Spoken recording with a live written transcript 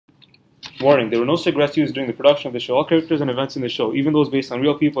Warning, there were no cigarettes used during the production of the show. All characters and events in the show, even those based on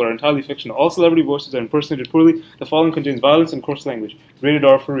real people, are entirely fictional. All celebrity voices are impersonated poorly. The following contains violence and coarse language. Rated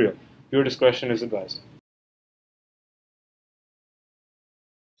R for real. Your discretion is advised.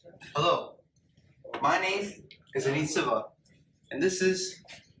 Hello, my name is Anith Siva, and this is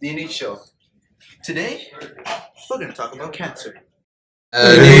The Anith Show. Today, we're going to talk about cancer.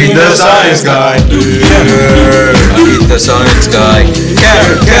 Anith the Science Guy. Anith the Science Guy.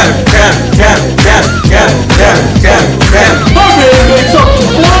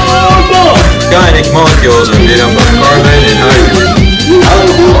 Organic molecules are made up of carbon and hydrogen.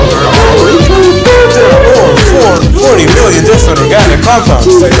 There are over 40 million different organic compounds.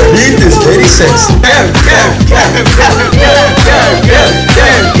 Anith is very sexy.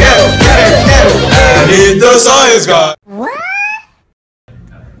 Anith the Science Guy.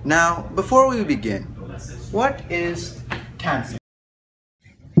 Now, before we begin, what is cancer?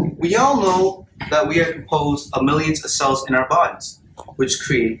 We all know that we are composed of millions of cells in our bodies, which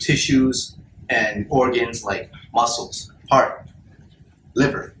create tissues and organs like muscles, heart,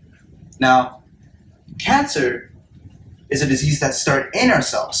 liver. Now, cancer is a disease that starts in our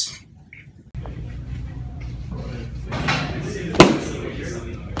cells.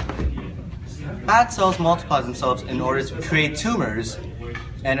 Bad cells multiply themselves in order to create tumors,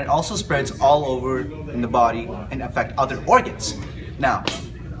 and it also spreads all over in the body and affect other organs. Now,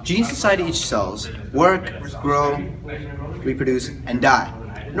 genes inside each cells work, grow, reproduce, and die.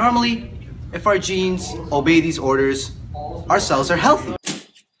 Normally, if our genes obey these orders, our cells are healthy.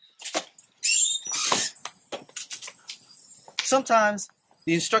 Sometimes,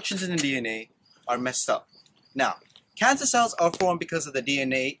 the instructions in the DNA are messed up. Now, cancer cells are formed because of the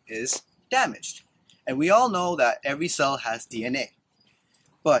DNA is damaged. And we all know that every cell has DNA.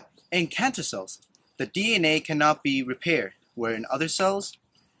 But in cancer cells, the DNA cannot be repaired, where in other cells,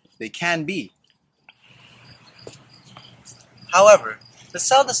 they can be. However, the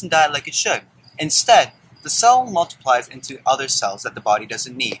cell doesn't die like it should. Instead, the cell multiplies into other cells that the body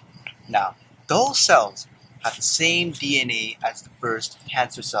doesn't need. Now, those cells have the same DNA as the first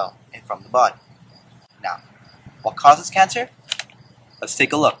cancer cell from the body. Now, what causes cancer? Let's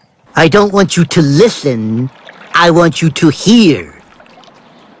take a look. I don't want you to listen, I want you to hear.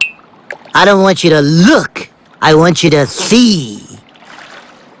 I don't want you to look, I want you to see.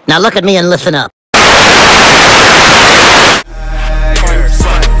 Now look at me and listen up.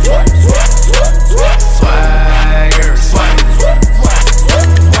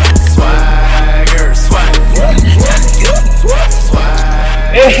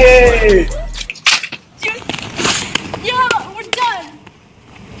 Hey! Yeah, we're done!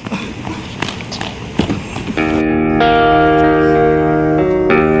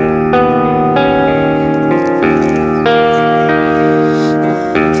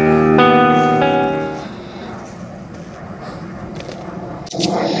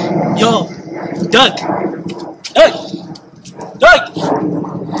 Yo, Doug! Doug! What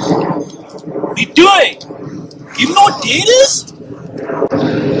are you doing? You know what day it is?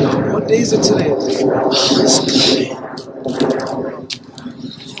 What day is it today?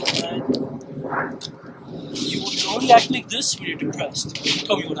 You only act like this when you're depressed.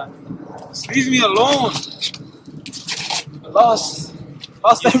 Tell me what happened. Leave me alone. I lost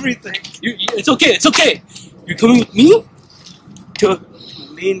everything. It's okay. You're coming with me to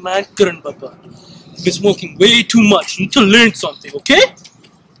main man Karan Baba. You've been smoking way too much. You need to learn something, okay?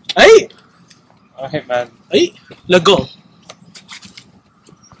 Hey? Alright, man. Hey? Let go.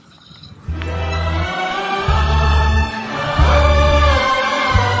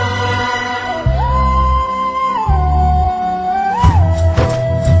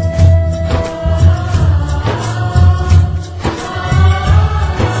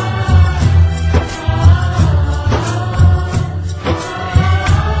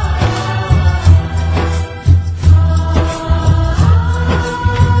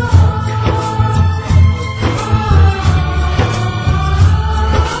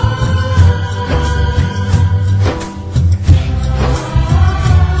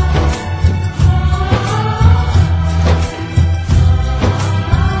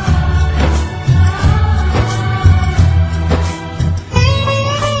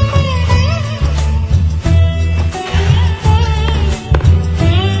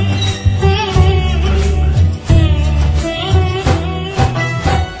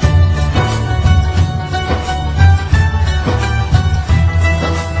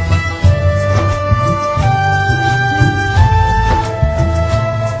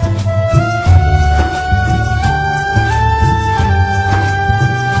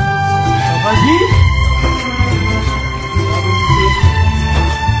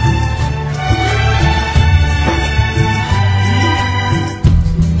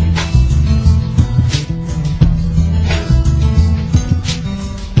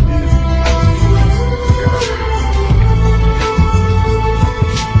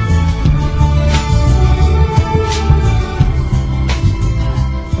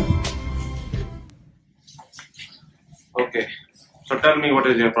 tell me what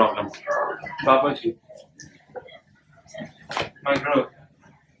is your problem. Babaji, my girl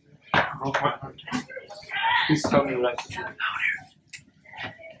broke my heart. Please tell me right.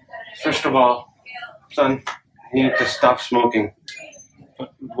 First of all, son, you need to stop smoking.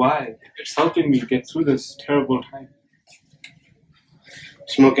 But why? It's helping me get through this terrible time.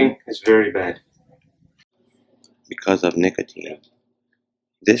 Smoking is very bad because of nicotine.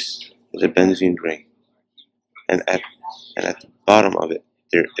 This is a benzene ring, and at the bottom of it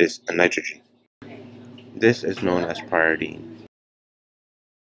there is a nitrogen. This is known as pyridine.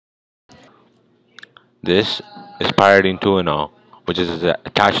 This is pyridine 2-enol, which is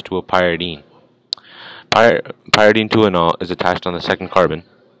attached to a pyridine. Pyridine 2-enol is attached on the second carbon,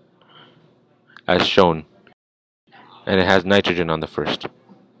 as shown, and it has nitrogen on the first.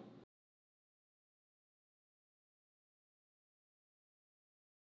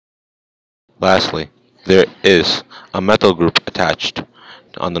 Lastly, there is a methyl group attached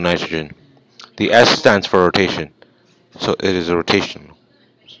on the nitrogen. The S stands for rotation, so it is a rotation.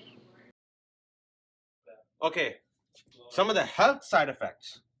 Okay, some of the health side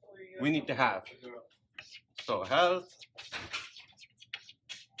effects we need to have. So health.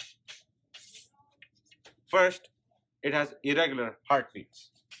 First, it has irregular heartbeats.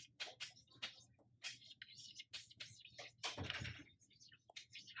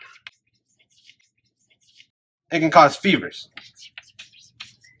 It can cause fevers.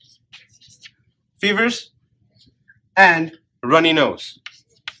 Fevers and runny nose.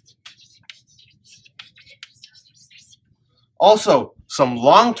 Also, some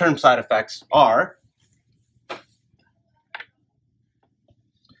long-term side effects are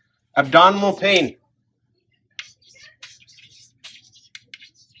abdominal pain,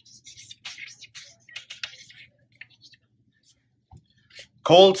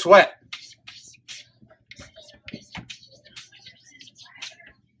 cold sweat,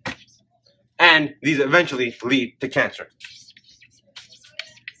 and these eventually lead to cancer.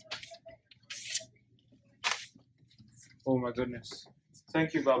 Oh my goodness.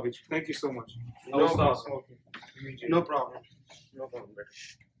 Thank you, Babaji. Thank you so much. I No will stop problem. smoking immediately. No problem. No problem.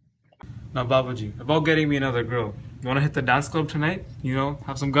 Now, Babaji, about getting me another girl. You want to hit the dance club tonight? You know,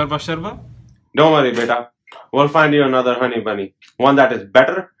 have some garba sharba? Don't worry, beta. We'll find you another honey bunny. One that is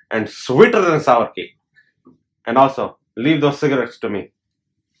better and sweeter than sour cake. And also, leave those cigarettes to me.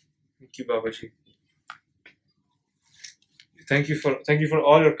 Thank you, Babaji. Thank you for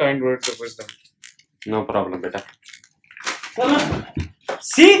all your kind words of wisdom. No problem, beta.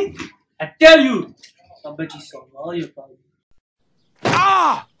 See? I tell you! Babaji saw all your problems.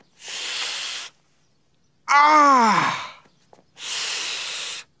 Ah! Ah!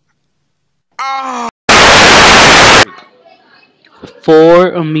 Ah!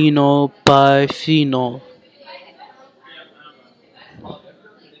 4-amino biphenol.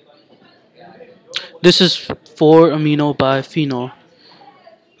 This is 4-amino biphenol.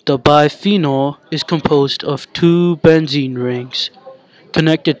 The biphenol is composed of 2 benzene rings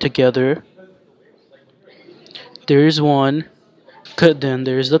connected together. There is one, then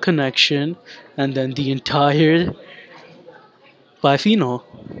there's the connection, and then the entire biphenol.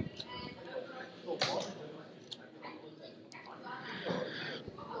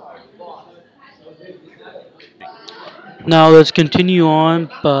 Now let's continue on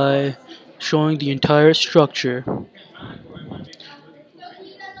by showing the entire structure.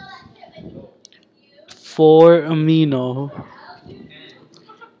 4-amino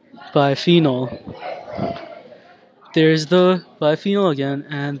biphenol. There's the biphenol again,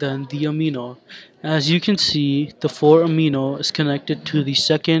 and then the amino. As you can see, the 4-amino is connected to the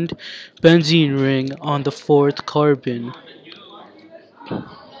second benzene ring on the 4th carbon.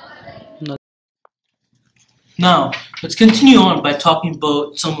 Now, let's continue on by talking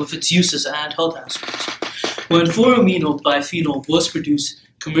about some of its uses and health aspects. When 4-amino biphenol was produced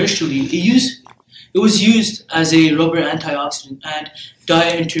commercially, it was used as a rubber antioxidant and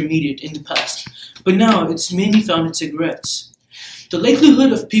dye intermediate in the past, but now it's mainly found in cigarettes. The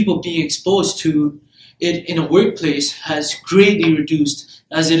likelihood of people being exposed to it in a workplace has greatly reduced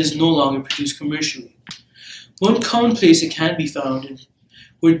as it is no longer produced commercially. One common place it can be found in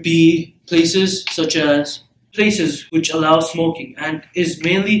would be places such as places which allow smoking and is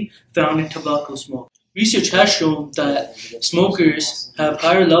mainly found in tobacco smoke. Research has shown that smokers have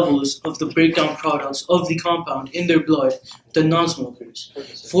higher levels of the breakdown products of the compound in their blood than non-smokers.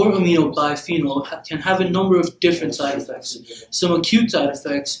 4-amino biphenol can have a number of different side effects. Some acute side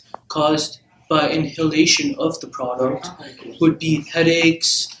effects caused by inhalation of the product would be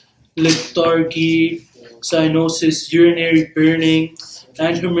headaches, lethargy, cyanosis, urinary burning,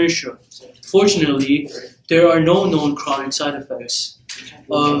 and haemorrhage. Fortunately, there are no known chronic side effects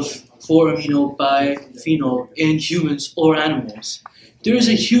of 4-amino-biphenol in humans or animals. There is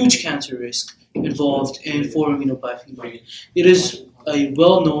a huge cancer risk involved in 4-amino-biphenol. It is a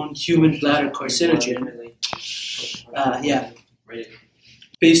well-known human bladder carcinogen.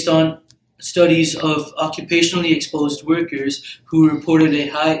 Based on studies of occupationally exposed workers who reported a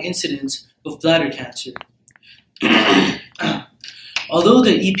high incidence of bladder cancer. Although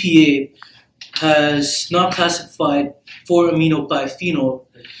the EPA has not classified 4-amino-biphenol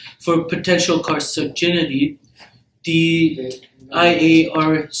for potential carcinogenity, the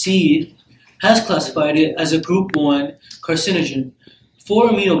IARC has classified it as a Group 1 carcinogen.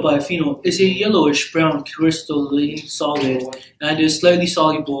 4-amino-biphenol is a yellowish-brown crystalline solid and is slightly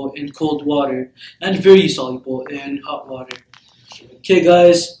soluble in cold water and very soluble in hot water. Okay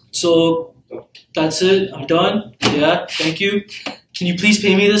guys, so that's it. I'm done. Yeah, thank you. Can you please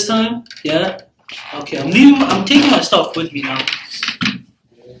pay me this time? Yeah? Okay, I'm taking my stuff with me now.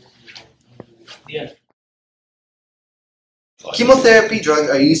 Yeah. Chemotherapy drugs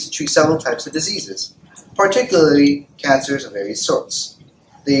are used to treat several types of diseases, particularly cancers of various sorts.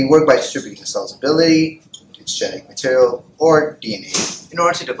 They work by distributing the cell's ability, its genetic material, or DNA, in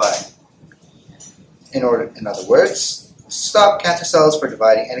order to divide. In other words, stop cancer cells from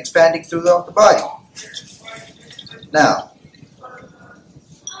dividing and expanding throughout the body. Now,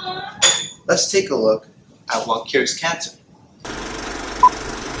 let's take a look at what cures cancer.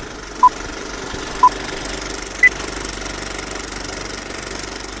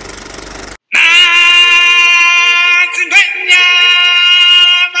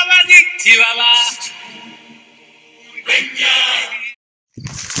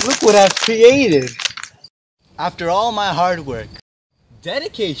 Look what I've created! After all my hard work,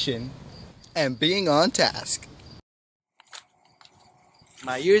 dedication, and being on task,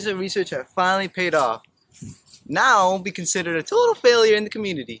 my years of research have finally paid off. Now I'll be considered a total failure in the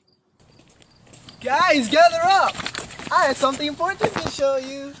community. Guys, gather up! I have something important to show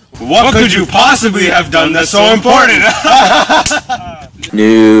you. What could you possibly have done that's so important?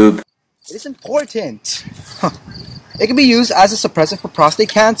 Noob. It is important. It can be used as a suppressant for prostate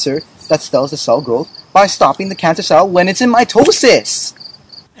cancer that stills the cell growth by stopping the cancer cell when it's in mitosis.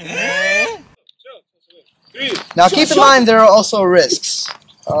 Now keep in mind there are also risks.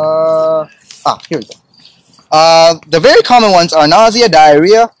 Here we go. The very common ones are nausea,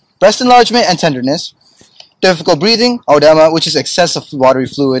 diarrhea, breast enlargement and tenderness, difficult breathing, oedema, which is excessive watery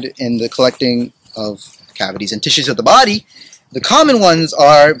fluid in the collecting of cavities and tissues of the body. The common ones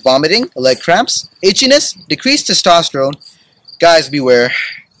are vomiting, leg cramps, itchiness, decreased testosterone, guys beware,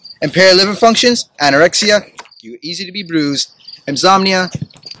 impaired liver functions, anorexia, you're easy to be bruised, insomnia,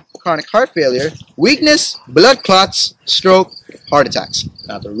 chronic heart failure, weakness, blood clots, stroke, heart attacks.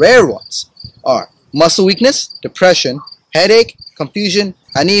 Now the rare ones are muscle weakness, depression, headache, confusion,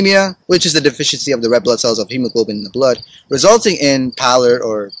 anemia, which is the deficiency of the red blood cells of hemoglobin in the blood, resulting in pallor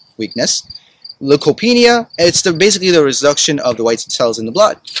or weakness, leukopenia, it's basically the reduction of the white cells in the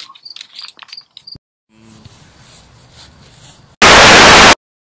blood.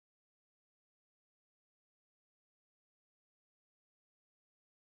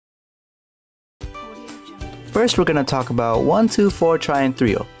 First, we're going to talk about 1, 2, 4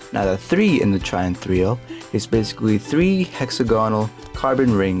 trianthriol. Now, the 3 in the trianthriol is basically 3 hexagonal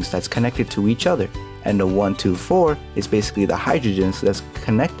carbon rings that's connected to each other. And the 1, 2, 4 is basically the hydrogens that's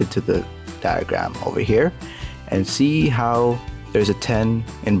connected to the diagram over here. And see how there's a 10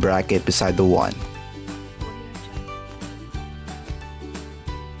 in bracket beside the 1.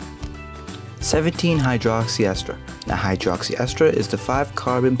 17-hydroxyester. Now, hydroxyester is the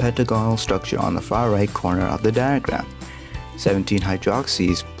 5-carbon pentagonal structure on the far right corner of the diagram. 17-hydroxy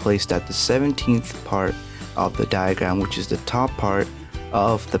is placed at the 17th part of the diagram, which is the top part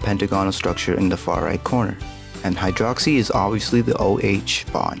of the pentagonal structure in the far right corner. And hydroxy is obviously the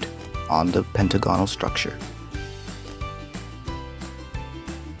OH bond on the pentagonal structure.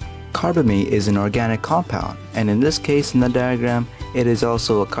 Carbamate is an organic compound, and in this case in the diagram, it is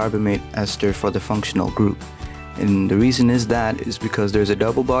also a carbamate ester for the functional group. And the reason is because there's a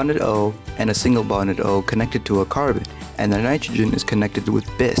double bonded O and a single bonded O connected to a carbon, and the nitrogen is connected with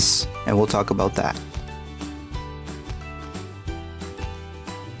bis, and we'll talk about that.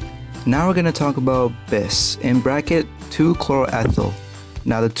 Now we're going to talk about bis, in bracket 2-chloroethyl.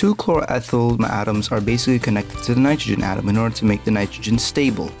 Now the 2-chloroethyl atoms are basically connected to the nitrogen atom in order to make the nitrogen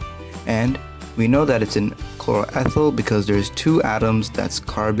stable. And we know that it's in chloroethyl because there's 2 atoms that's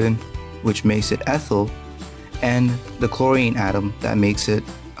carbon, which makes it ethyl, and the chlorine atom that makes it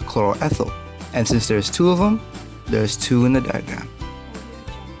a chloroethyl. And since there's 2 of them, there's 2 in the diagram.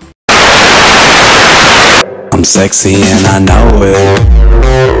 I'm sexy and I know it.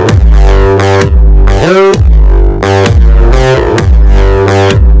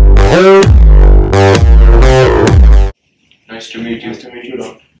 Nice to meet you. Nice to meet you,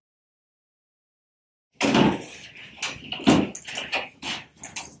 Doc.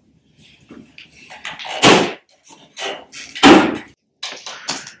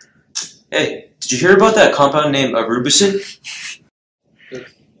 Hey, did you hear about that compound named rubicin?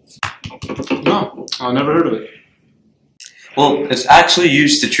 No, I've never heard of it. Well, it's actually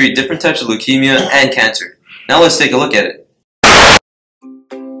used to treat different types of leukemia and cancer. Now let's take a look at it.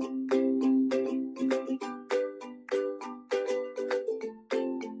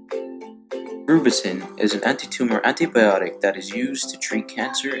 Rubicin is an anti-tumor antibiotic that is used to treat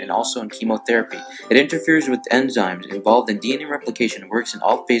cancer and also in chemotherapy. It interferes with enzymes involved in DNA replication and works in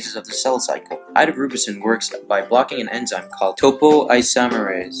all phases of the cell cycle. Idarubicin works by blocking an enzyme called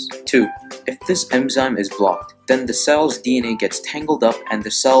topoisomerase 2. If this enzyme is blocked, then the cell's DNA gets tangled up and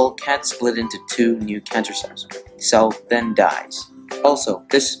the cell can't split into two new cancer cells. The cell then dies. Also,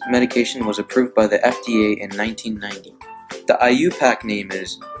 this medication was approved by the FDA in 1990. The IUPAC name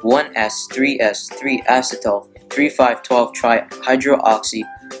is 1S3S3-acetyl 3,5,12-trihydroxy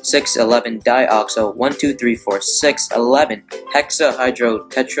 6,11-dioxo 1,2,3,4,6,11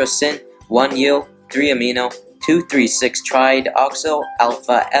 hexahydrotetrasin 1-yl 3-amino 2,3,6-trioxo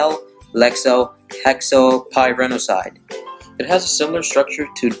alpha L lexo hexopyrenoside. It has a similar structure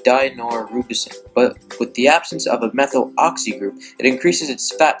to dinorubicin, but with the absence of a methyl oxy group, it increases its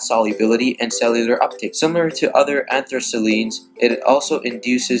fat solubility and cellular uptake. Similar to other anthracylines, it also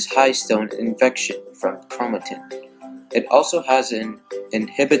induces histone infection from chromatin. It also has an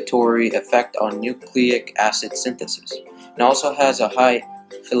inhibitory effect on nucleic acid synthesis, and also has a high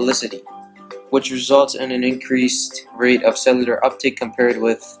phelicity, which results in an increased rate of cellular uptake compared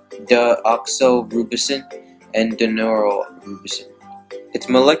with deoxyrubicin and dinorubicin. Its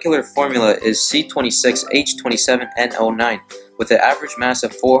molecular formula is C26H27NO9 with an average mass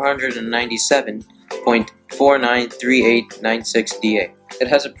of 497.493896 Da. It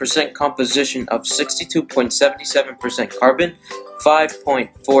has a percent composition of 62.77% carbon,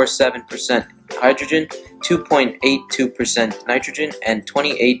 5.47% hydrogen, 2.82% nitrogen, and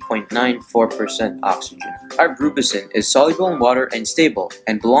 28.94% oxygen. Idarubicin is soluble in water and stable,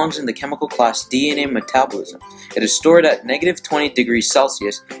 and belongs in the chemical class DNA metabolism. It is stored at -20 degrees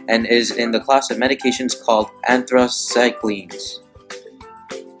Celsius and is in the class of medications called anthracyclines.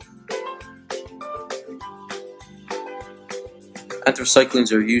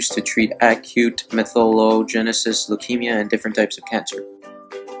 Anthracyclines are used to treat acute myelogenous leukemia and different types of cancer.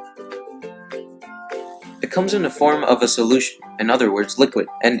 It comes in the form of a solution, in other words liquid,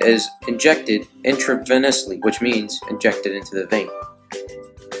 and is injected intravenously, which means injected into the vein.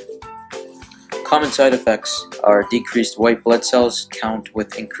 Common side effects are decreased white blood cells count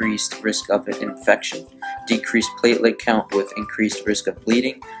with increased risk of infection, decreased platelet count with increased risk of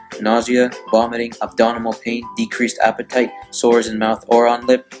bleeding, nausea, vomiting, abdominal pain, decreased appetite, sores in mouth or on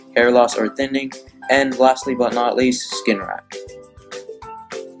lip, hair loss or thinning, and lastly but not least, skin rash.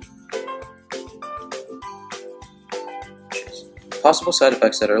 Possible side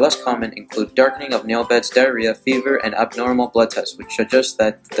effects that are less common include darkening of nail beds, diarrhea, fever, and abnormal blood tests, which suggest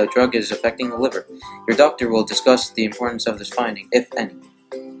that the drug is affecting the liver. Your doctor will discuss the importance of this finding, if any.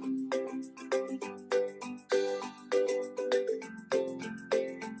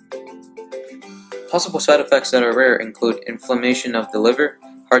 Possible side effects that are rare include inflammation of the liver,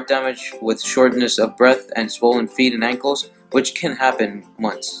 heart damage with shortness of breath, and swollen feet and ankles, which can happen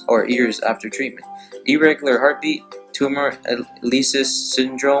months or years after treatment. Irregular heartbeat, tumor lysis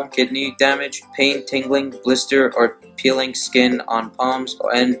syndrome, kidney damage, pain, tingling, blister, or peeling skin on palms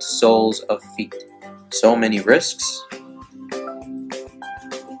and soles of feet. So many risks.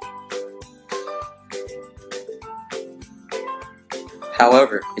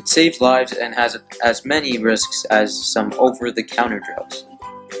 However, it saves lives and has as many risks as some over-the-counter drugs.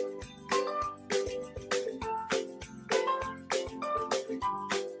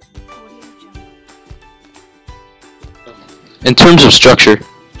 In terms of structure,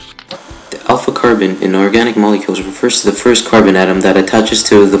 the alpha carbon in organic molecules refers to the first carbon atom that attaches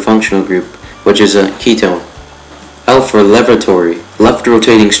to the functional group, which is a ketone. L for laboratory, left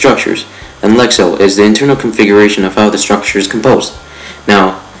rotating structures, and lexo is the internal configuration of how the structure is composed.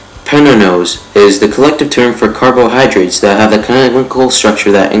 Now, pentanose is the collective term for carbohydrates that have a chemical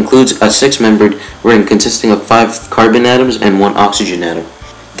structure that includes a six-membered ring consisting of 5 carbon atoms and 1 oxygen atom.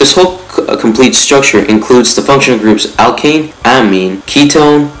 This whole complete structure includes the functional groups alkane, amine,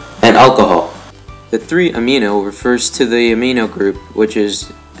 ketone, and alcohol. The 3-amino refers to the amino group, which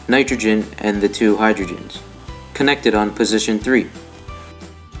is nitrogen and the 2 hydrogens. connected on position 3.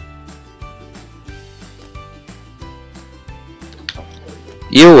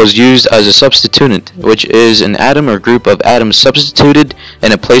 Eel was used as a substituent, which is an atom or group of atoms substituted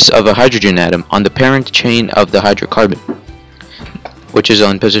in a place of a hydrogen atom on the parent chain of the hydrocarbon, which is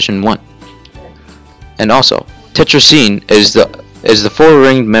on position 1. And also, tetracene is the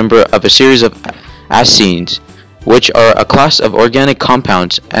four-ringed member of a series of acenes, which are a class of organic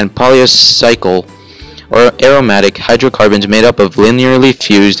compounds and polyacycle or aromatic hydrocarbons made up of linearly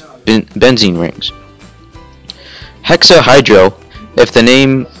fused benzene rings. Hexahydro, if the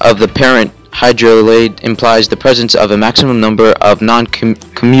name of the parent hydrolate implies the presence of a maximum number of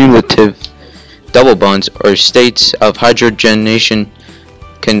non-cumulative double bonds or states of hydrogenation,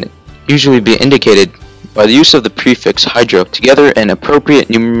 can usually be indicated by the use of the prefix hydro together an appropriate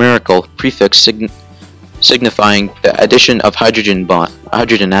numerical prefix signifying the addition of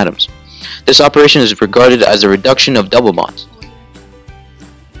hydrogen atoms. This operation is regarded as a reduction of double bonds.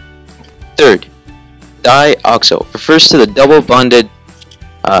 Third, dioxo refers to the double bonded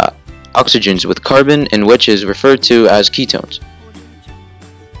oxygens with carbon, in which is referred to as ketones.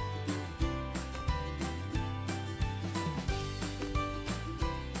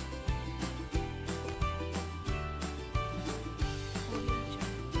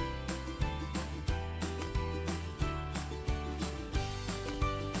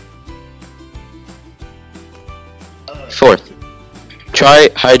 Fourth,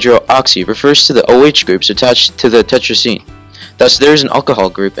 trihydroxy refers to the OH groups attached to the tetracene. Thus, there is an alcohol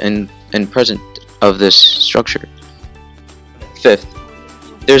group in present of this structure. Fifth,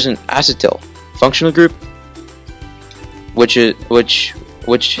 there's an acetyl functional group, which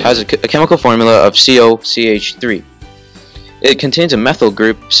has a chemical formula of COCH3. It contains a methyl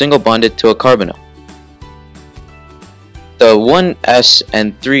group single bonded to a carbonyl. The 1s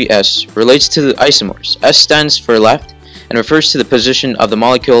and 3s relates to the isomers. S stands for left and refers to the position of the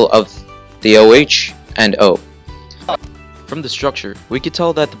molecule of the OH and O. From the structure, we could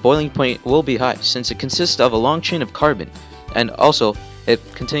tell that the boiling point will be high, since it consists of a long chain of carbon, and also it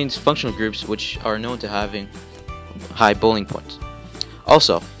contains functional groups which are known to having high boiling points.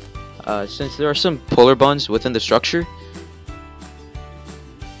 Also, since there are some polar bonds within the structure,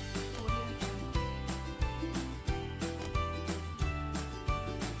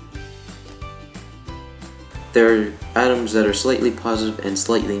 there are atoms that are slightly positive and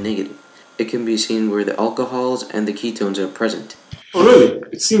slightly negative. It can be seen where the alcohols and the ketones are present. Oh really?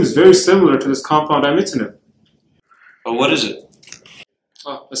 It seems very similar to this compound imitinib. But what is it?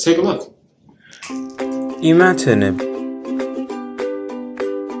 Oh, let's take a look. Imatinib.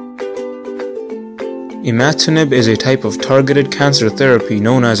 Imatinib is a type of targeted cancer therapy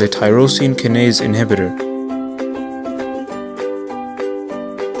known as a tyrosine kinase inhibitor.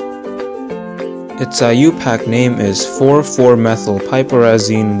 Its IUPAC name is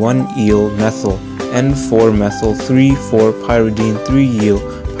 4,4-methyl-piperazine 1-eel-methyl N4-methyl-3,4-pyridine 3-eel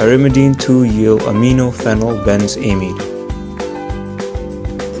pyrimidine 2-eel aminophenylbenzamide.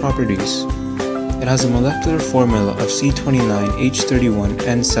 Properties. It has a molecular formula of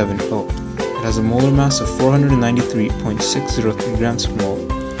C29H31N7O. It has a molar mass of 493.603 grams per mole.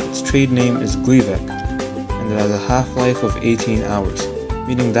 Its trade name is Gleevec, and it has a half-life of 18 hours.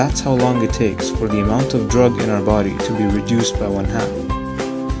 Meaning that's how long it takes for the amount of drug in our body to be reduced by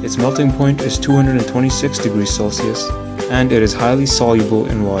 1/2. Its melting point is 226 degrees Celsius, and it is highly soluble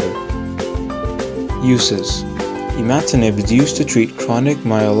in water. Uses. Imatinib is used to treat chronic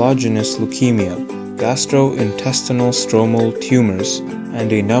myelogenous leukemia, gastrointestinal stromal tumors,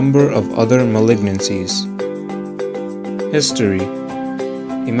 and a number of other malignancies. History.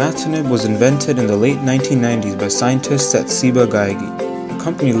 Imatinib was invented in the late 1990s by scientists at Ciba Geigy. The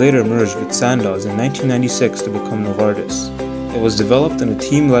company later merged with Sandoz in 1996 to become Novartis. It was developed in a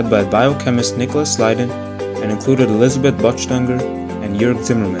team led by biochemist Nicholas Leiden and included Elizabeth Buchdanger and Jörg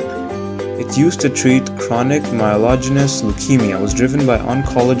Zimmermann. Its use to treat chronic myelogenous leukemia was driven by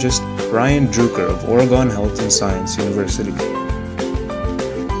oncologist Brian Drucker of Oregon Health and Science University.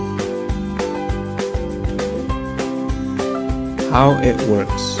 How it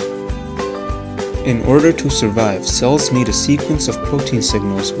works. In order to survive, cells need a sequence of protein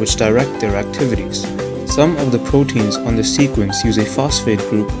signals which direct their activities. Some of the proteins on the sequence use a phosphate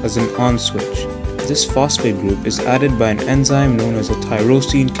group as an on switch. This phosphate group is added by an enzyme known as a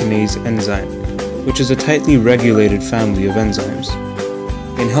tyrosine kinase enzyme, which is a tightly regulated family of enzymes.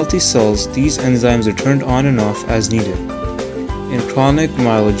 In healthy cells, these enzymes are turned on and off as needed. In chronic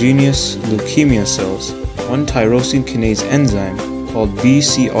myelogenous leukemia cells, one tyrosine kinase enzyme, called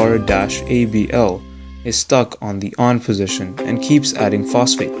BCR-ABL, is stuck on the on position and keeps adding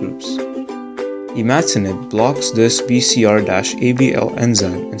phosphate groups. Imatinib blocks this BCR-ABL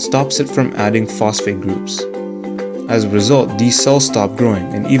enzyme and stops it from adding phosphate groups. As a result, these cells stop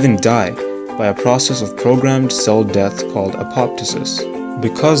growing and even die by a process of programmed cell death called apoptosis.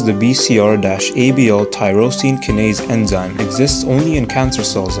 Because the BCR-ABL tyrosine kinase enzyme exists only in cancer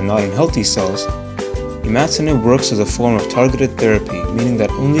cells and not in healthy cells, imatinib works as a form of targeted therapy, meaning that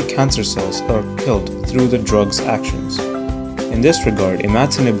only cancer cells are killed through the drug's actions. In this regard,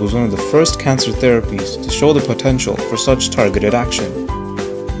 imatinib was one of the first cancer therapies to show the potential for such targeted action.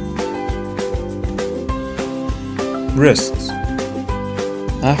 Risks.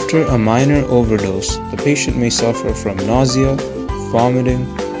 After a minor overdose, the patient may suffer from nausea, vomiting,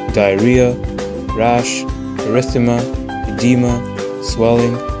 diarrhea, rash, erythema, edema,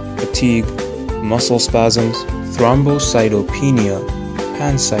 swelling, fatigue, muscle spasms, thrombocytopenia,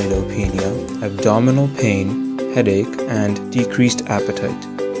 pancytopenia, abdominal pain, headache, and decreased appetite.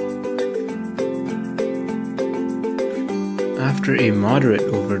 After a moderate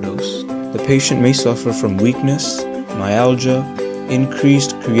overdose, the patient may suffer from weakness, myalgia,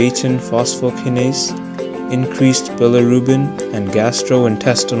 increased creatine phosphokinase, increased bilirubin, and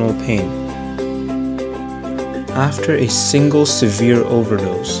gastrointestinal pain. After a single severe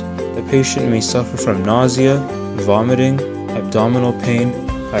overdose, the patient may suffer from nausea, vomiting, abdominal pain,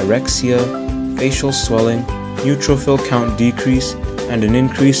 pyrexia, facial swelling, neutrophil count decrease, and an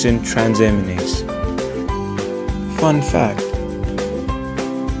increase in transaminase. Fun fact: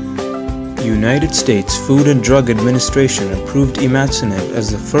 United States Food and Drug Administration approved imatinib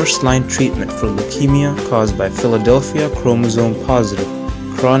as the first-line treatment for leukemia caused by Philadelphia chromosome-positive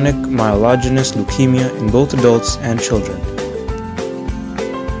chronic myelogenous leukemia in both adults and children.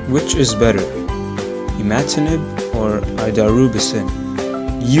 Which is better, imatinib or idarubicin?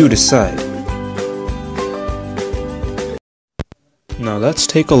 You decide. Now let's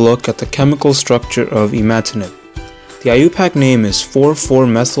take a look at the chemical structure of imatinib. The IUPAC name is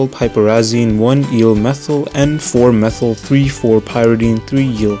 4,4-methylpiperazine 1-eel-methyl N4-methyl-3,4-pyridine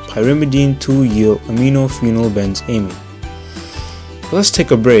 3-eel-pyrimidine 2-eel-aminophenylbenzamide. Let's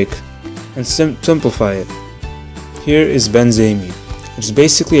take a break and simplify it. Here is benzamide. It is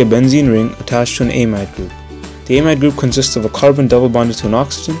basically a benzene ring attached to an amide group. The amide group consists of a carbon double bonded to an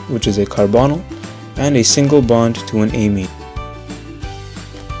oxygen, which is a carbonyl, and a single bond to an amide.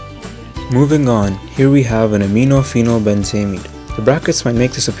 Moving on, here we have an aminophenylbenzamide. The brackets might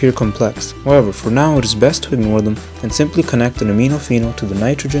make this appear complex, however, for now it is best to ignore them and simply connect an aminophenol to the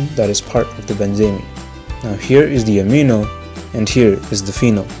nitrogen that is part of the benzamide. Now here is the amino, and here is the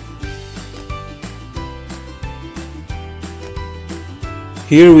phenol.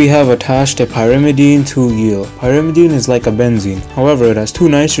 Here we have attached a pyrimidine 2-eel. Pyrimidine is like a benzene, however it has two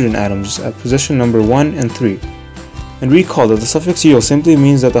nitrogen atoms at position number 1 and 3. And recall that the suffix -eel simply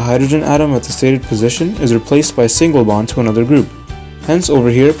means that the hydrogen atom at the stated position is replaced by a single bond to another group. Hence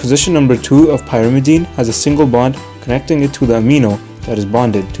over here, position number 2 of pyrimidine has a single bond connecting it to the amino that is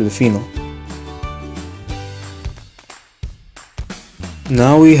bonded to the phenol.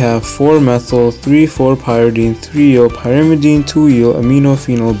 Now we have 4-methyl-3,4-pyridine 3-eel-pyrimidine 2-eel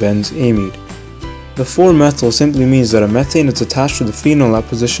aminophenylbenzamide. The 4-methyl simply means that a methane is attached to the phenol at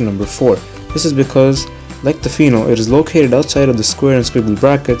position number 4. This is because, like the phenol, it is located outside of the square and squiggly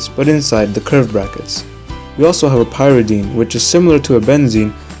brackets, but inside the curved brackets. We also have a pyridine, which is similar to a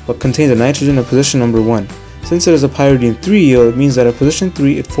benzene, but contains a nitrogen at position number 1. Since it is a pyridine 3-eel, it means that at position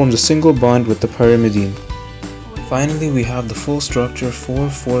 3 it forms a single bond with the pyrimidine. Finally, we have the full structure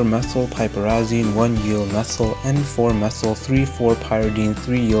 4,4-methylpiperazine 1-eel-methyl N4-methyl-3,4-pyridine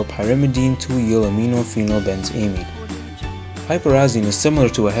 3-eel-pyrimidine 2-eel aminophenylbenzamide. Piperazine is similar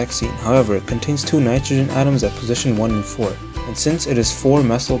to a hexene, however it contains two nitrogen atoms at position 1 and 4, and since it is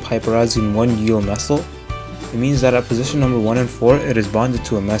 4-methylpiperazine 1-eel-methyl, it means that at position number 1 and 4 it is bonded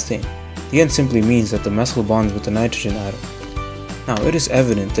to a methane. The N simply means that the methyl bonds with the nitrogen atom. Now it is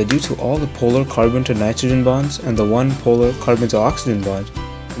evident that due to all the polar carbon to nitrogen bonds and the one polar carbon to oxygen bond,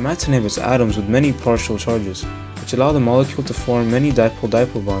 imatinib has atoms with many partial charges, which allow the molecule to form many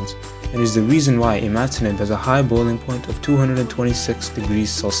dipole-dipole bonds, and is the reason why imatinib has a high boiling point of 226 degrees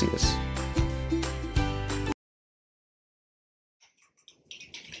Celsius.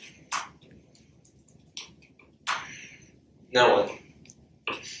 Now what?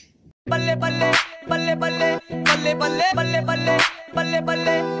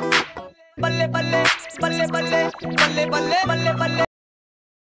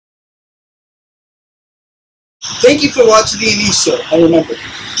 Thank you for watching the Anith Show. And remember,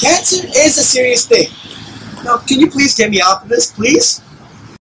 cancer is a serious thing. Now, can you please get me off of this, please?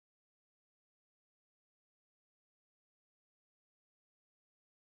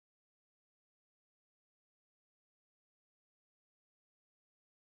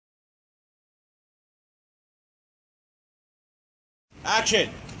 Action!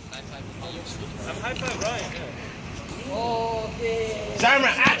 I'm high five Ryan. Okay. Zarma,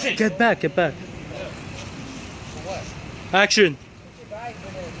 action! Get back, get back. What? Action.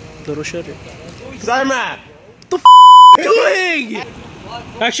 Little shutter. Zarma! The f doing?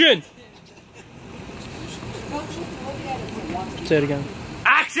 Action. Say it again.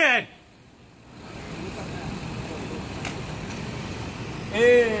 Action!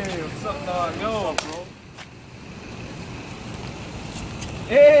 Hey, what's up, dog? Yo, bro.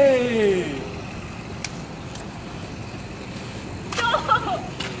 Hey!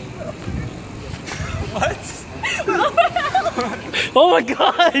 What? Oh my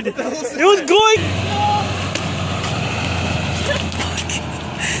god! It was going.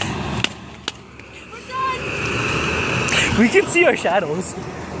 We can see our shadows.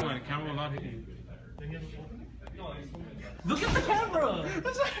 Look at the camera!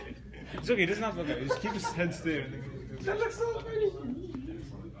 It's okay, it doesn't have to look at it. Just keep his head still. That looks so funny.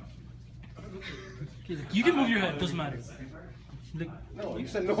 You can move your head, doesn't matter. Like, no, you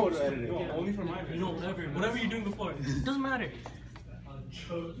said no to editing. Yeah, only for my video. Whatever you're doing before, it doesn't matter.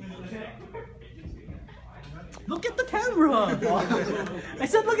 Look at the camera! I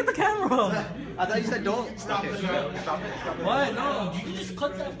said look at the camera! I thought you said don't. Stop it. Stop it. What? No, you can just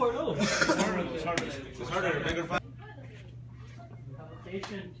cut that part off. It's harder. Bigger fight.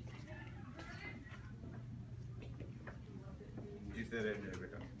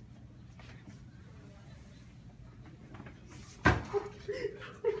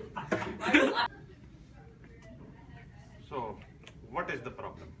 So, what is the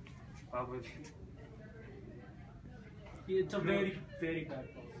problem? It's a very, very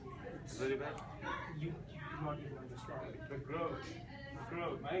bad problem. It's very bad. You do not even understand. The girl,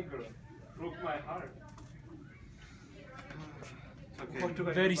 my girl, broke my heart. It's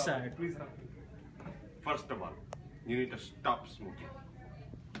okay. Very sad. Please help me. First of all, you need to stop smoking.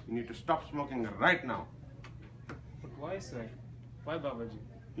 You need to stop smoking right now. But why, sir? Why, Babaji?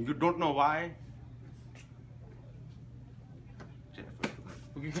 You don't know why?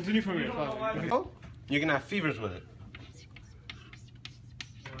 We can continue from here. You can have fevers with it.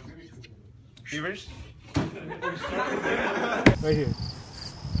 Fevers? Right here.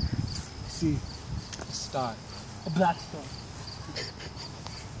 See, a star. A black star.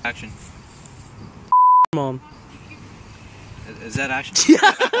 Action. Mom. Is that action?